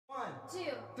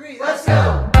3, let's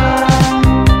go!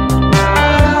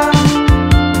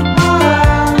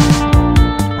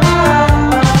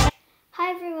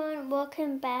 Hi everyone,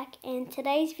 welcome back, and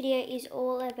today's video is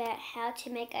all about how to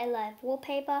make a live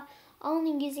wallpaper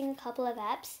only using a couple of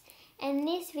apps. And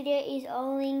this video is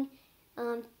only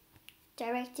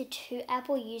directed to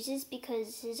Apple users because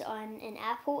this is on an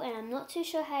Apple, and I'm not too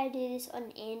sure how to do this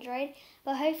on Android,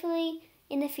 but hopefully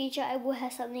in the future I will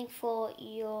have something for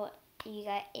you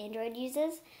guys Android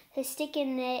users. So stick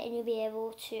in there and you'll be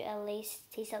able to at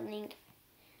least see something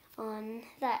on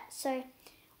that. So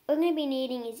what we're going to be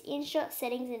needing is InShot,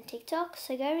 Settings and TikTok.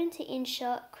 So go into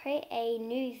InShot, create a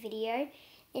new video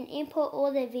and import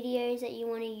all the videos that you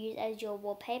want to use as your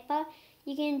wallpaper.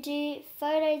 You can do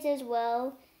photos as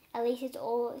well, at least it's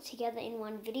all together in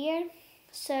one video.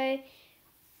 So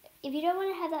if you don't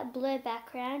want to have that blur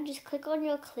background, just click on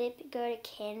your clip, go to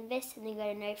canvas and then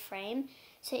go to no frame.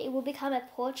 So it will become a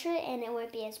portrait and it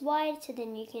won't be as wide, so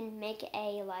then you can make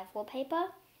a live wallpaper.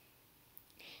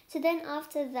 So then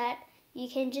after that, you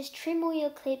can just trim all your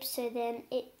clips so then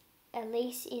it at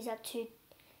least is up to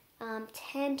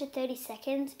 10 to 30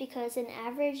 seconds, because an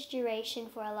average duration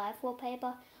for a live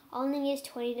wallpaper only is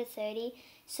 20 to 30.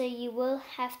 So you will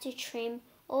have to trim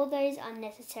all those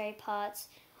unnecessary parts,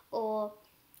 or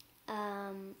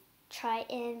try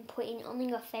and put in only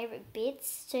your favorite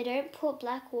bits. So don't put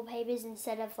black wallpapers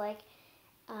instead of like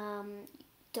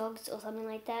dogs or something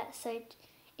like that. So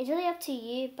it's really up to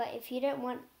you, but if you don't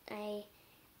want a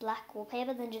black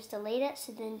wallpaper, then just delete it.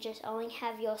 So then just only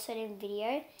have your certain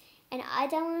video. And I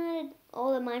downloaded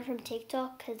all of mine from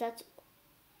TikTok because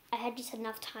I had just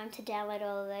enough time to download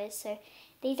all of those. So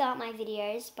these aren't my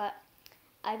videos, but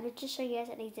I will just show you guys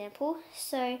an example.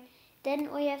 So then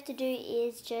all you have to do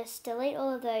is just delete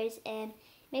all of those and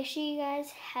make sure you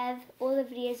guys have all the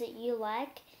videos that you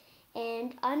like.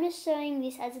 And I'm just showing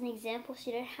this as an example, so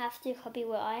you don't have to copy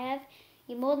what I have.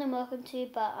 You're more than welcome to,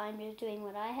 but I'm just doing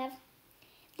what I have.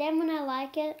 Then when I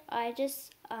like it, I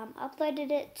just uploaded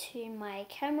it to my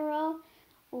camera roll,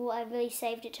 or I really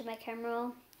saved it to my camera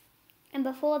roll. And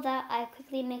before that, I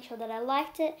quickly make sure that I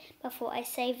liked it before I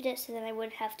saved it, so then I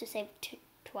wouldn't have to save it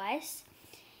twice.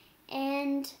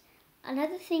 And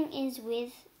another thing is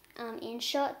with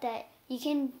InShot that you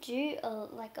can do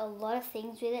a lot of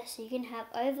things with it. So you can have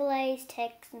overlays,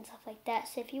 text and stuff like that.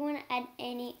 So if you want to add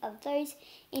any of those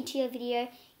into your video,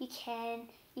 you can.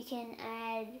 You can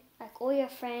add like all your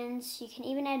friends. You can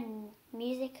even add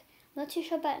music. I'm not too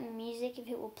sure about music, if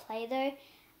it will play though,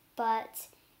 but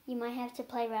you might have to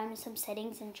play around with some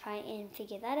settings and try and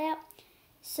figure that out.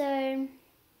 So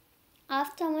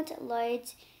after once it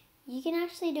loads, you can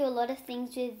actually do a lot of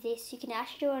things with this. You can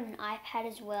actually do it on an iPad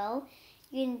as well.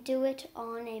 You can do it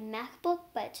on a MacBook,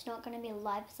 but it's not going to be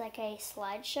live. It's like a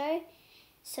slideshow.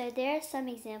 So there are some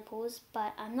examples,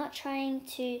 but I'm not trying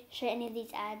to show any of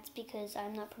these ads because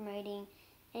I'm not promoting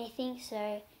anything, so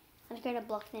I'm just going to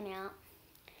block them out.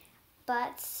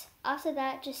 But after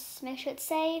that, just make sure it's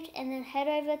saved and then head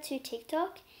over to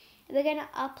TikTok. And we're going to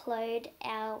upload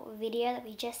our video that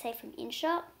we just saved from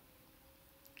InShot.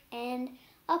 And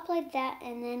upload that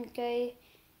and then go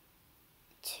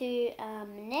to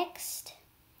next,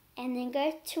 and then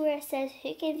go to where it says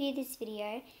who can view this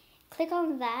video. Click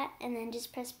on that and then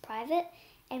just press private,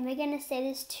 and we're going to save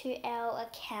this to our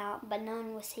account, but no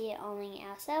one will see it, only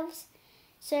ourselves.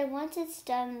 So once it's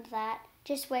done that,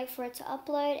 just wait for it to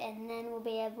upload and then we'll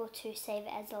be able to save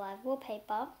it as a live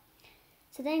wallpaper.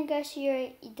 So then go to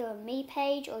your either me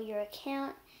page or your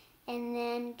account, and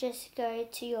then just go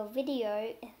to your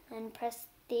video and press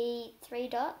the 3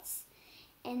 dots,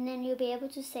 and then you'll be able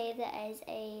to save that as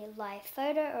a live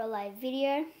photo or a live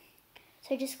video.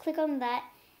 So just click on that,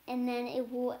 and then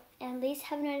it will at least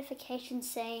have a notification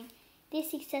saying this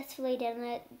successfully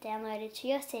downloaded to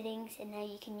your settings and now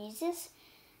you can use this.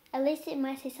 At least it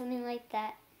might say something like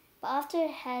that. But after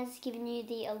it has given you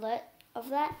the alert of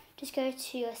that, just go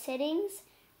to your settings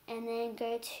and then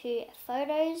go to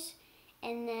photos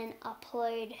and then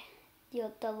upload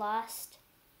the last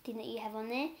thing that you have on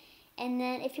there. And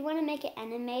then if you want to make it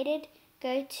animated,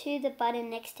 go to the button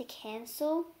next to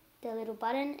cancel, the little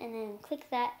button, and then click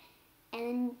that,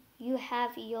 and you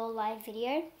have your live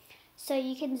video. So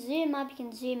you can zoom up, you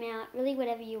can zoom out, really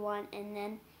whatever you want, and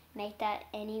then make that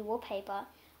any wallpaper.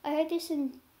 I hope this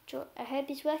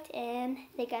worked, and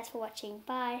thank you guys for watching.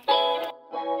 Bye.